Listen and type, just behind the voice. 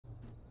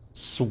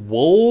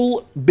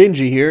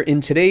SwoleBenji here. In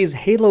today's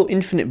Halo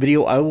Infinite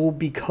video, I will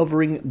be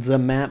covering the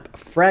map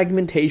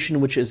Fragmentation,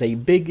 which is a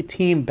big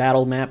team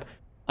battle map.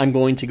 I'm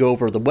going to go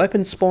over the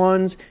weapon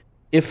spawns,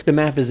 if the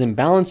map is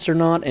imbalanced or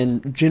not,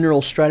 and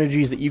general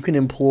strategies that you can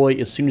employ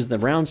as soon as the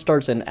round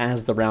starts and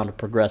as the round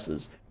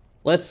progresses.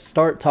 Let's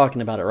start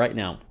talking about it right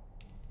now.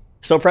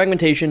 So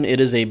Fragmentation, it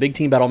is a big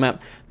team battle map.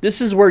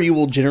 This is where you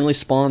will generally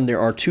spawn. There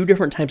are two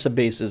different types of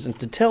bases, and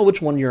to tell which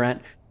one you're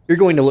at, you're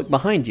going to look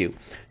behind you.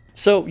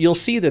 So you'll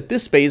see that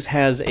this base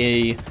has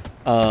a,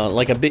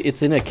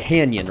 it's in a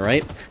canyon,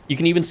 right? You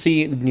can even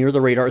see near the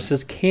radar, it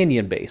says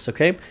canyon base,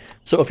 okay?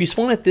 So if you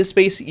spawn at this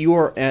base, you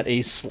are at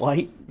a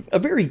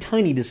very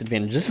tiny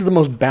disadvantage. This is the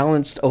most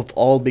balanced of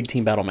all big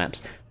team battle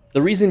maps.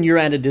 The reason you're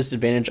at a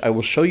disadvantage, I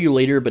will show you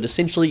later, but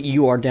essentially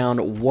you are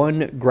down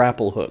one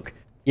grapple hook.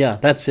 Yeah,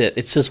 that's it.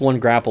 It's just one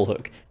grapple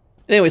hook.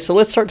 Anyway, so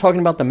let's start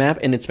talking about the map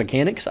and its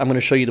mechanics. I'm going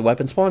to show you the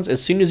weapon spawns.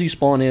 As soon as you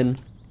spawn in,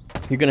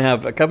 you're going to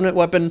have a Covenant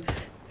weapon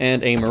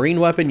and a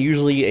Marine weapon,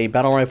 usually a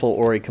battle rifle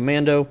or a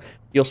commando.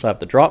 You also have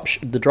the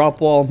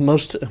drop wall.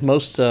 Most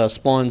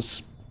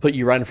spawns put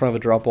you right in front of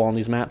a drop wall on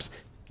these maps.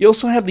 You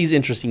also have these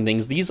interesting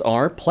things. These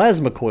are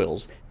plasma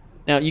coils.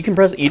 Now, you can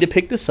press E to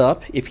pick this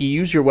up. If you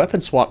use your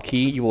weapon swap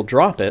key, you will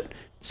drop it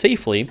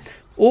safely,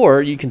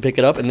 or you can pick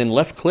it up and then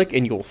left click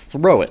and you'll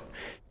throw it.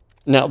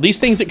 Now, these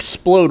things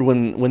explode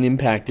when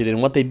impacted,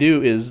 and what they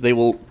do is they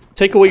will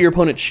take away your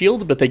opponent's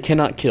shield, but they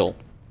cannot kill.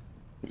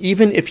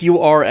 Even if you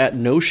are at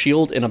no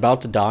shield and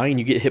about to die and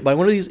you get hit by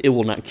one of these, it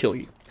will not kill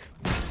you.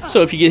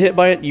 So if you get hit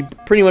by it, you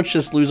pretty much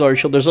just lose all your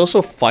shield. There's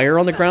also fire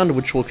on the ground,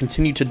 which will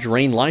continue to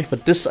drain life,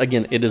 but this,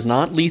 again, it is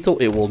not lethal.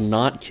 It will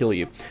not kill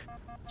you.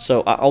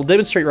 So I'll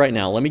demonstrate right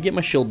now. Let me get my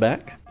shield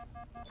back.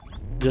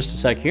 Just a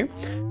sec here.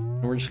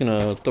 And we're just going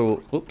to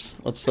throw,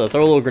 let's throw a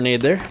little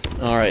grenade there.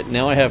 All right,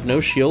 now I have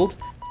no shield.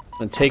 I'm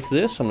going to take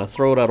this. I'm going to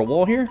throw it out a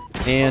wall here,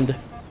 and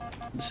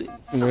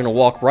we're going to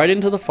walk right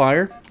into the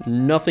fire.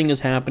 Nothing is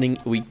happening.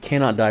 We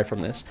cannot die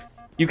from this.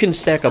 You can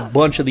stack a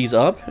bunch of these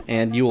up,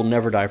 and you will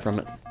never die from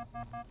it.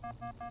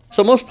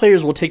 So most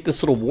players will take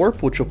this little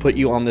warp, which will put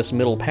you on this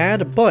middle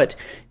pad, but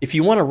if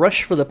you want to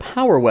rush for the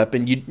power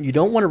weapon, you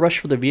don't want to rush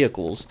for the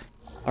vehicles.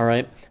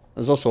 Alright,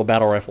 there's also a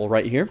battle rifle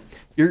right here.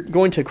 You're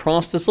going to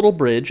cross this little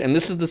bridge, and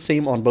this is the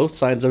same on both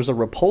sides. There's a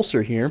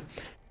repulsor here,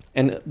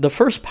 and the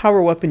first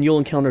power weapon you'll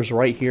encounter is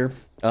right here.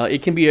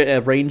 It can be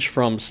a range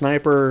from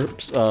sniper,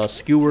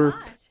 skewer.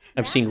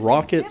 I've seen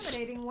rockets.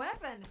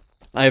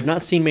 I have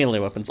not seen melee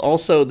weapons.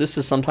 Also, this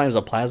is sometimes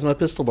a plasma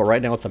pistol, but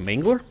right now it's a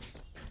mangler.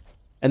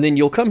 And then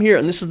you'll come here,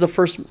 and this is the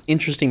first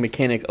interesting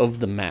mechanic of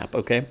the map,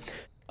 okay?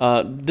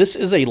 This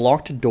is a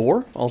locked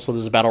door. Also,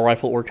 there's a battle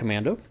rifle or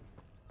commando.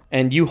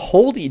 And you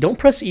hold E. Don't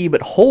press E,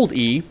 but hold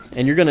E,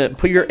 and you're going to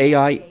put your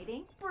AI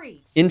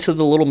into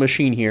the little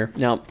machine here.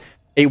 Now,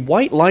 a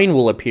white line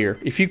will appear.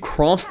 If you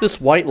cross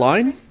this white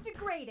line,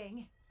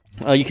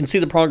 you can see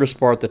the progress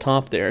bar at the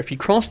top there. If you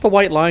cross the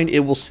white line, it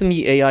will send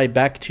the AI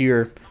back to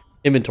your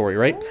inventory,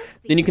 right?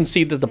 Then you can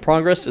see that the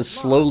progress is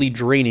slowly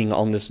draining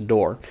on this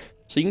door.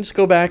 So you can just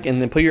go back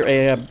and then put your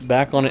AI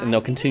back on it, and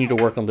they'll continue to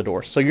work on the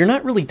door. So you're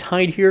not really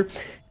tied here.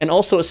 And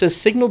also it says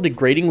signal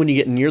degrading when you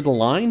get near the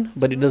line,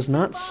 but it does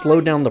not slow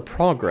down the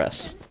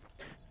progress.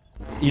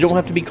 You don't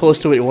have to be close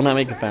to it. It will not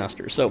make it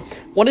faster. So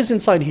what is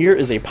inside here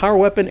is a power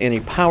weapon and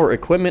a power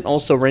equipment,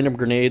 also random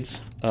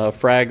grenades,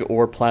 frag,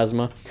 or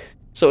plasma.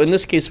 So in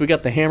this case, we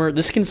got the hammer.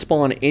 This can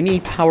spawn any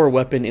power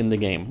weapon in the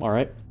game, all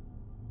right?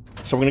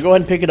 So we're going to go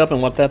ahead and pick it up,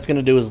 and what that's going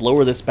to do is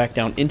lower this back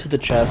down into the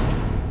chest.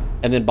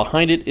 And then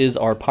behind it is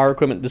our power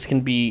equipment. This can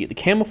be the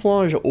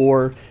camouflage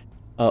or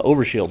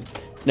overshield.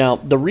 Now,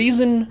 the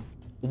reason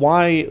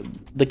why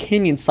the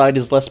canyon side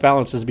is less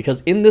balanced is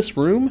because in this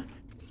room,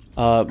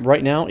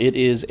 right now, it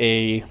is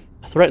a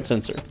threat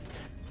sensor.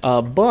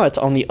 But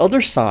on the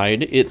other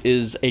side, it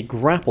is a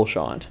grapple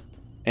shot.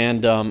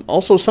 And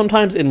also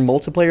sometimes in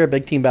multiplayer,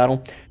 big team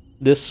battle,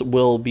 this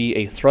will be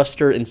a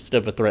thruster instead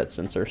of a threat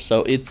sensor.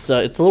 So it's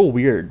a little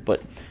weird,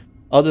 but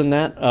other than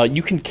that,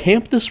 you can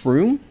camp this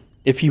room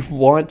if you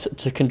want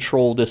to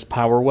control this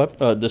power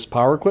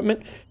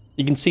equipment.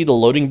 You can see the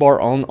loading bar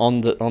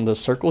on the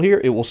circle here.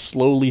 It will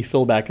slowly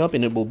fill back up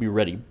and it will be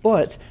ready.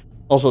 But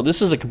also,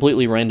 this is a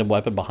completely random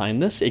weapon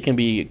behind this. It can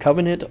be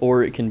Covenant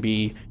or it can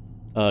be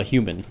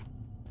human.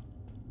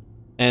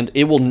 And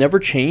it will never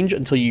change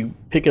until you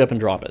pick it up and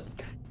drop it.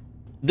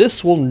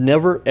 This will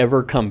never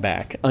ever come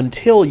back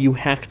until you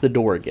hack the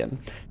door again.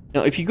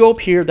 Now, if you go up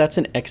here, that's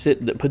an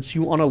exit that puts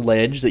you on a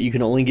ledge that you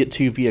can only get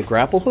to via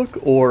grapple hook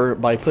or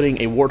by putting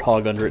a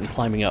warthog under it and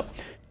climbing up.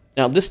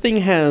 Now, this thing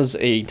has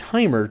a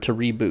timer to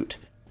reboot.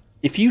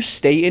 If you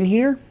stay in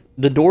here,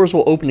 the doors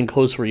will open and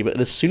close for you, but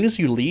as soon as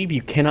you leave,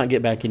 you cannot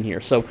get back in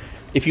here. So,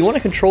 if you want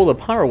to control the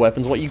power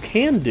weapons, what you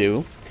can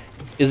do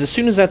is as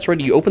soon as that's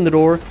ready, you open the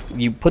door,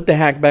 you put the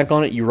hack back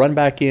on it, you run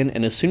back in,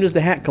 and as soon as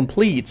the hack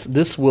completes,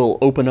 this will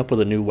open up with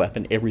a new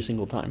weapon every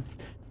single time.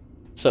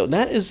 So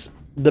that is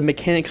the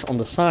mechanics on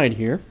the side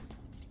here.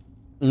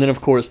 And then, of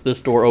course,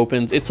 this door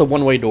opens. It's a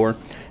one-way door.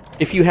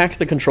 if you hack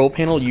the control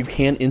panel, you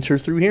can enter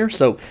through here.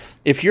 So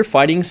if you're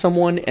fighting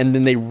someone and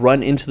then they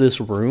run into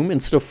this room,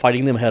 instead of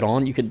fighting them head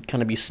on, you could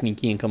kind of be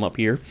sneaky and come up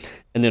here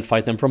and then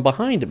fight them from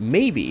behind,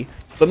 maybe.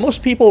 But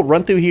most people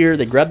run through here,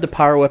 they grab the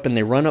power weapon,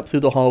 they run up through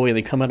the hallway, and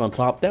they come out on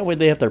top. That way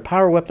they have their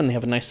power weapon, they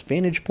have a nice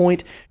vantage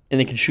point, and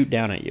they can shoot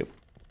down at you.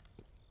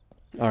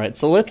 All right,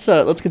 so let's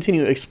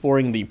continue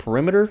exploring the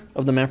perimeter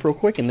of the map real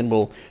quick, and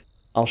then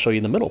I'll show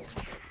you the middle.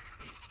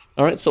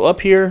 All right, so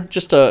up here,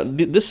 just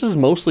this is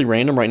mostly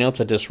random. Right now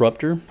it's a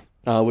disruptor,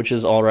 which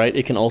is all right.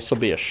 It can also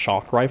be a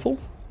shock rifle.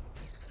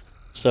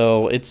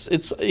 So it's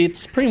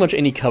pretty much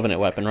any Covenant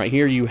weapon. Right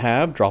here you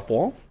have drop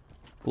wall,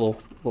 little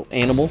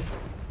animal.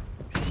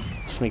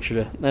 Just make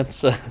sure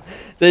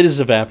they just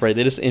evaporate.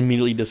 They just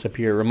immediately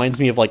disappear. It reminds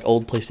me of like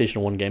old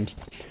PlayStation 1 games.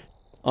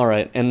 All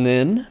right, and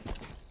then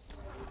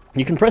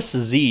you can press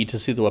Z to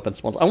see the weapon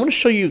spawns. I want to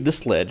show you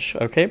this ledge,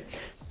 okay?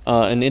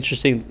 An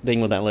interesting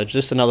thing with that ledge.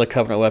 Just another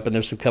Covenant weapon.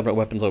 There's some Covenant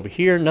weapons over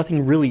here.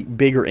 Nothing really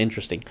big or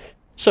interesting.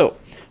 So,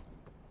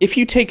 if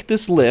you take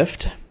this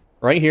lift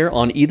right here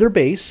on either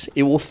base,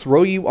 it will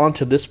throw you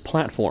onto this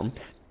platform.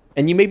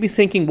 And you may be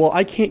thinking, well,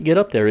 I can't get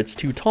up there. It's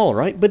too tall,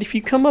 right? But if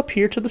you come up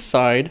here to the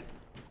side,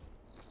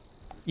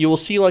 you will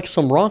see like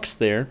some rocks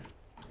there.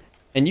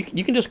 And you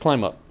can just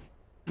climb up.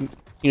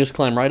 You just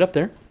climb right up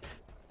there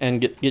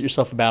and get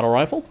yourself a battle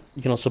rifle.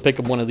 You can also pick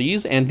up one of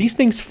these. And these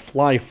things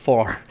fly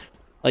far.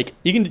 Like,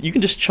 you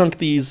can just chunk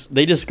these.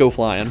 They just go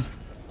flying.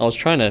 I was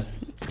trying to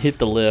hit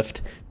the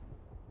lift.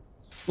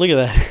 Look at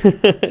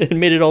that. It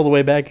made it all the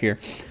way back here.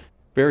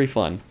 Very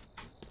fun.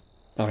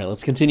 Alright,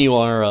 let's continue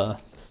our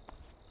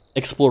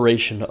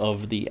exploration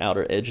of the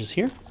outer edges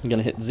here. I'm going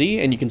to hit Z,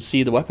 and you can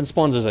see the weapon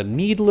spawns. There's a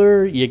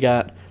Needler. You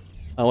got,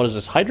 what is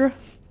this, Hydra?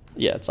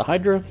 Yeah, it's a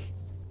Hydra.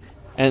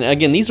 And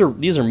again, these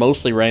are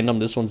mostly random.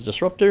 This one's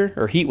Disruptor,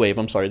 or Heat Wave,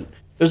 I'm sorry.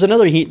 There's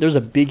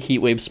a big Heat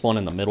Wave spawn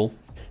in the middle.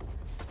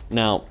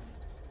 Now,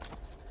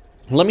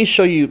 let me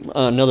show you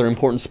another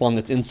important spawn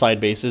that's inside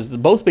bases.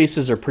 Both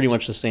bases are pretty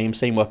much the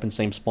same weapons,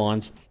 same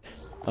spawns,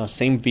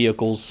 same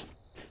vehicles.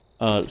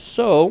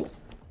 So,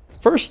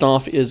 first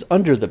off is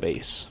under the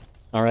base,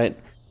 alright?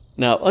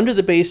 Now, under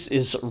the base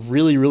is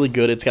really, really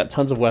good. It's got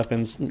tons of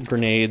weapons,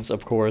 grenades,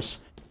 of course.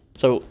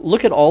 So,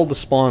 look at all the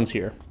spawns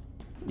here.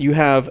 You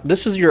have,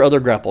 this is your other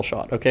grapple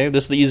shot, okay?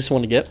 This is the easiest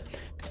one to get,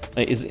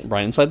 is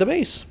right inside the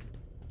base.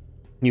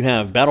 You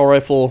have battle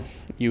rifle,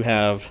 you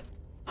have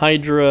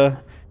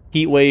Hydra,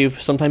 Heat Wave,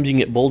 sometimes you can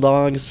get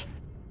bulldogs.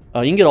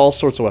 You can get all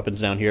sorts of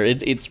weapons down here.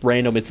 It's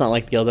random, it's not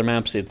like the other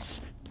maps, it's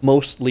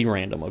mostly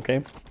random,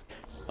 okay?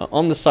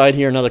 On the side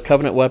here, another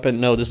Covenant weapon.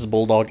 No, this is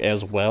bulldog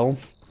as well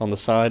on the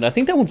side. I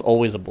think that one's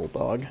always a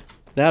bulldog.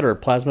 That or a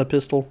plasma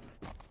pistol.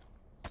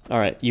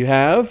 Alright, you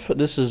have,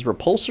 this is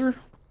repulsor.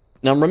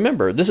 Now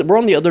remember, we're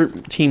on the other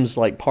team's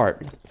like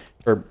part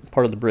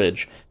of the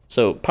bridge.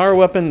 So power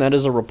weapon, that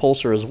is a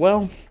repulsor as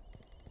well.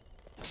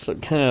 So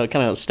kind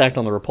of stacked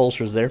on the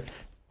repulsors there.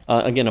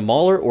 Again, a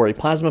Mauler or a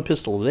plasma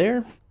pistol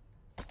there.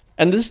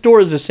 And this door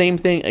is the same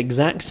thing,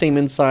 exact same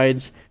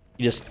insides.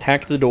 You just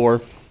hack the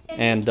door,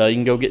 and you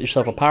can go get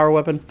yourself a power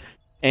weapon.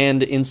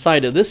 And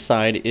inside of this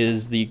side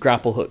is the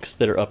grapple hooks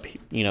that are up.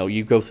 You know,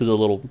 you go through the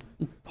little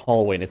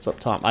hallway and it's up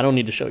top. I don't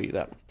need to show you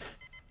that.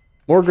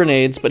 More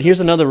grenades, but here's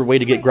another way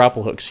to get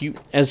grapple hooks.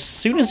 As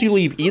soon as you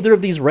leave either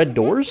of these red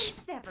doors,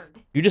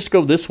 you just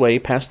go this way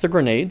past the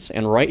grenades,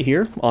 and right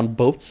here on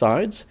both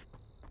sides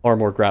are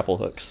more grapple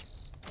hooks.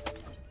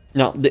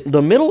 Now,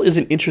 the middle is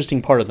an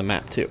interesting part of the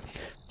map, too.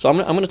 So I'm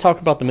going to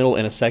talk about the middle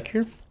in a sec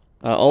here.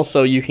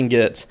 Also, you can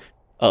get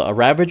a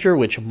Ravager,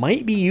 which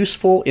might be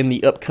useful in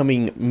the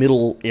upcoming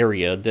middle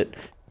area that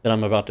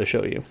I'm about to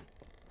show you.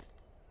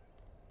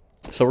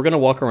 So we're going to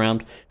walk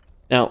around.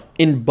 Now,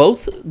 in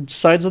both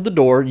sides of the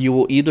door, you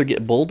will either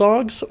get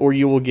Bulldogs or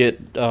you will get,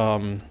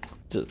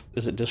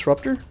 is it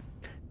Disruptor?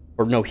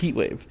 Or no, Heat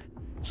Wave.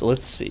 So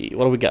let's see,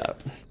 what do we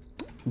got?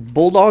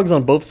 Bulldogs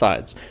on both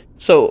sides.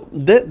 So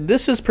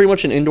this is pretty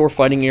much an indoor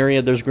fighting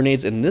area. There's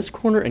grenades in this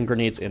corner and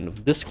grenades in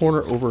this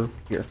corner over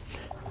here.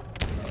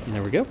 And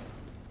there we go.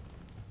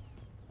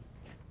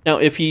 Now,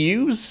 if you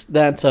use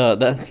that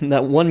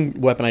one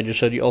weapon I just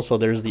showed you, also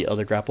there's the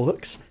other grapple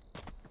hooks.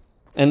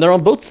 And they're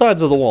on both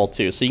sides of the wall,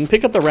 too. So you can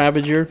pick up the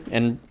Ravager,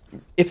 and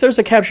if there's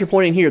a capture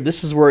point in here,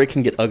 this is where it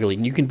can get ugly.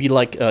 And you can be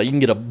like, you can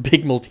get a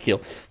big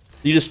multi-kill.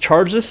 You just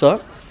charge this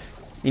up,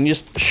 and you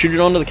just shoot it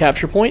onto the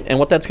capture point, and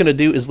what that's going to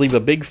do is leave a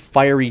big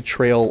fiery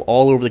trail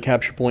all over the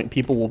capture point.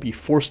 People will be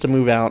forced to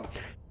move out.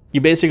 You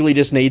basically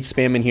just nade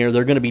spam in here.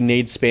 They're going to be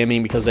nade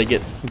spamming because they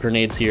get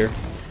grenades here.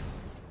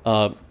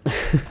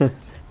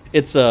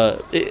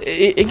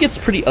 It gets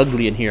pretty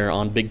ugly in here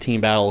on big team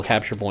battle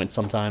capture points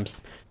sometimes.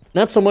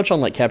 Not so much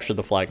on like capture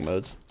the flag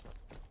modes.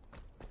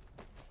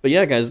 But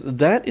yeah, guys,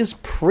 that is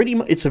pretty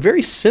much, it's a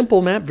very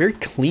simple map, very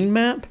clean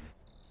map.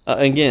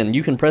 Again,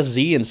 you can press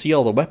Z and see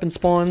all the weapon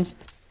spawns.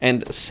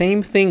 And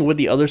same thing with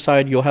the other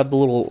side, you'll have the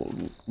little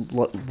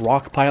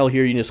rock pile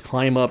here. You just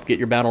climb up, get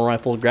your battle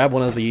rifle, grab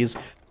one of these.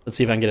 Let's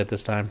see if I can get it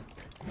this time.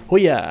 Oh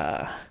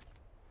yeah.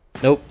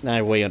 Nope,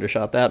 I way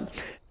undershot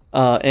that.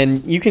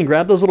 And you can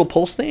grab those little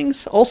pulse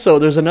things. Also,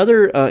 there's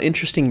another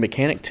interesting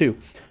mechanic too.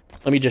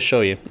 Let me just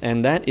show you.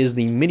 And that is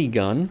the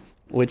minigun,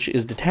 which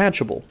is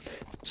detachable.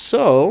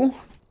 So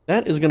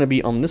that is going to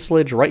be on this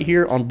ledge right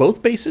here on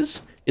both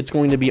bases. It's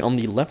going to be on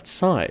the left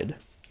side.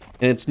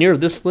 And it's near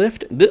this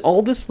lift.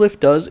 All this lift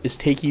does is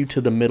take you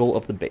to the middle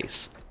of the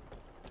base.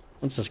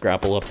 Let's just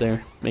grapple up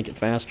there, make it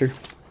faster.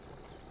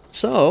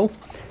 So,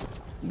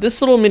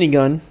 this little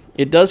minigun,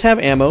 it does have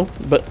ammo,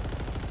 but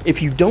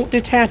if you don't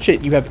detach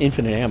it, you have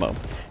infinite ammo.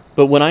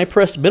 But when I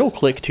press middle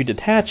click to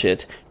detach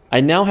it,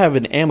 I now have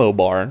an ammo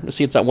bar.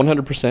 See, it's at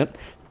 100%.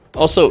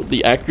 Also,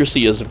 the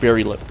accuracy is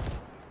very low.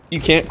 You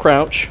can't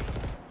crouch.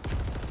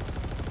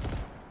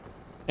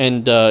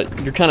 And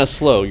you're kind of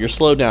slow. You're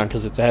slowed down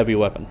because it's a heavy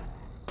weapon.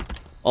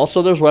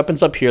 Also, there's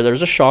weapons up here.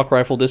 There's a shock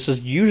rifle. This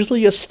is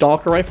usually a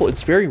stalker rifle.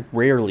 It's very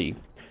rarely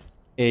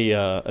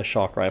a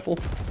shock rifle.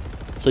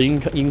 So you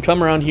can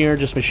come around here,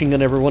 just machine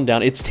gun everyone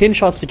down. It's 10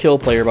 shots to kill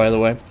player, by the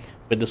way,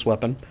 with this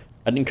weapon.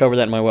 I didn't cover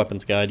that in my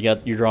weapons guide. You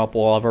got your drop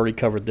wall. I've already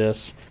covered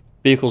this.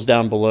 Vehicles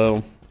down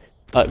below.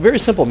 Very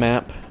simple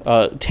map.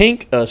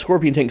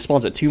 Scorpion tank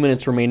spawns at 2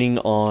 minutes remaining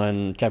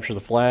on capture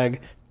the flag.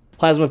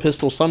 Plasma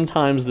pistol.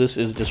 Sometimes this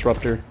is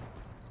disruptor,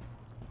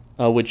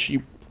 which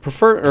you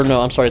prefer, or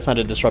no, I'm sorry, it's not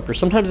a disruptor.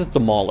 Sometimes it's a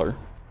mauler.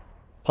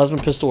 Plasma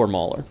pistol or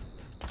mauler.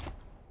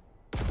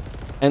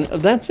 And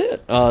that's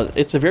it.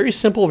 It's a very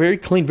simple, very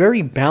clean,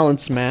 very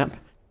balanced map.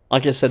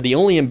 Like I said, the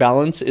only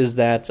imbalance is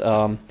that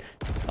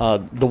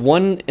the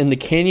one in the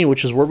canyon,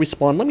 which is where we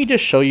spawn. Let me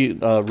just show you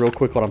real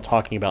quick what I'm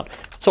talking about.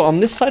 So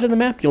on this side of the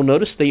map, you'll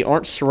notice they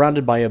aren't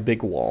surrounded by a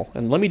big wall.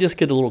 And let me just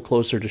get a little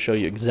closer to show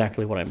you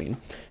exactly what I mean.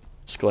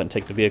 Let's go ahead and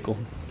take the vehicle,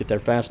 get there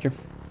faster.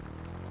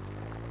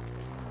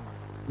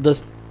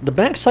 The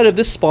back side of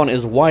this spawn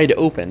is wide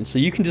open, so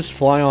you can just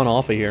fly on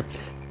off of here.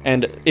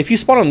 And if you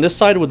spawn on this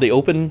side with the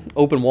open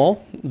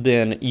wall,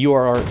 then you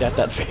are at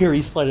that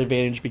very slight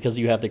advantage because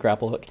you have the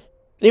grapple hook.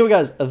 Anyway,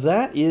 guys,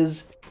 that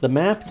is the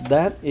map.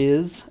 That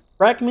is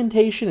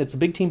Fragmentation. It's a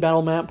big team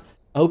battle map.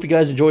 I hope you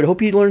guys enjoyed. I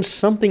hope you learned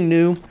something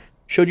new.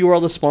 Showed you where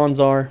all the spawns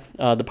are.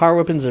 The power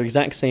weapons are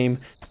exact same.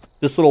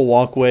 This little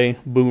walkway,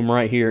 boom,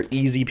 right here,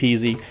 easy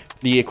peasy.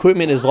 The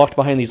equipment is locked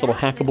behind these little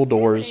hackable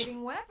doors.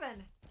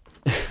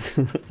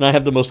 And I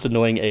have the most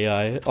annoying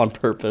AI on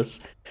purpose.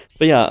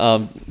 But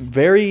yeah,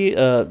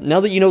 now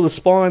that you know the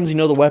spawns, you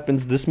know the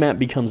weapons, this map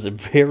becomes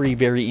very,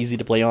 very easy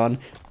to play on.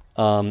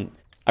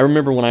 I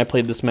remember when I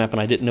played this map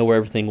and I didn't know where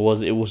everything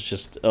was, it was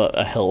just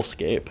a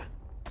hellscape.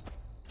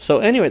 So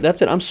anyway,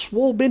 that's it. I'm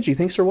SwoleBenji.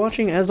 Thanks for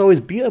watching. As always,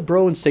 be a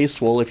bro and stay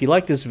swole. If you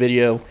like this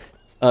video,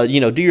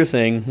 you know, do your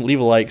thing. Leave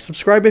a like.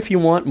 Subscribe if you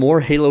want more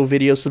Halo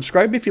videos.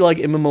 Subscribe if you like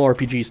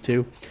MMORPGs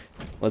too.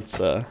 Let's,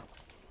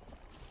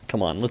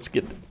 come on, let's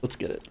get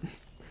it.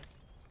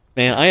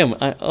 Man,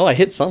 I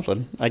hit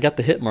something. I got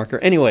the hit marker.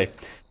 Anyway,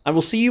 I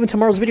will see you in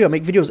tomorrow's video. I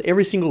make videos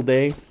every single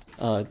day.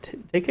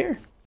 Take care.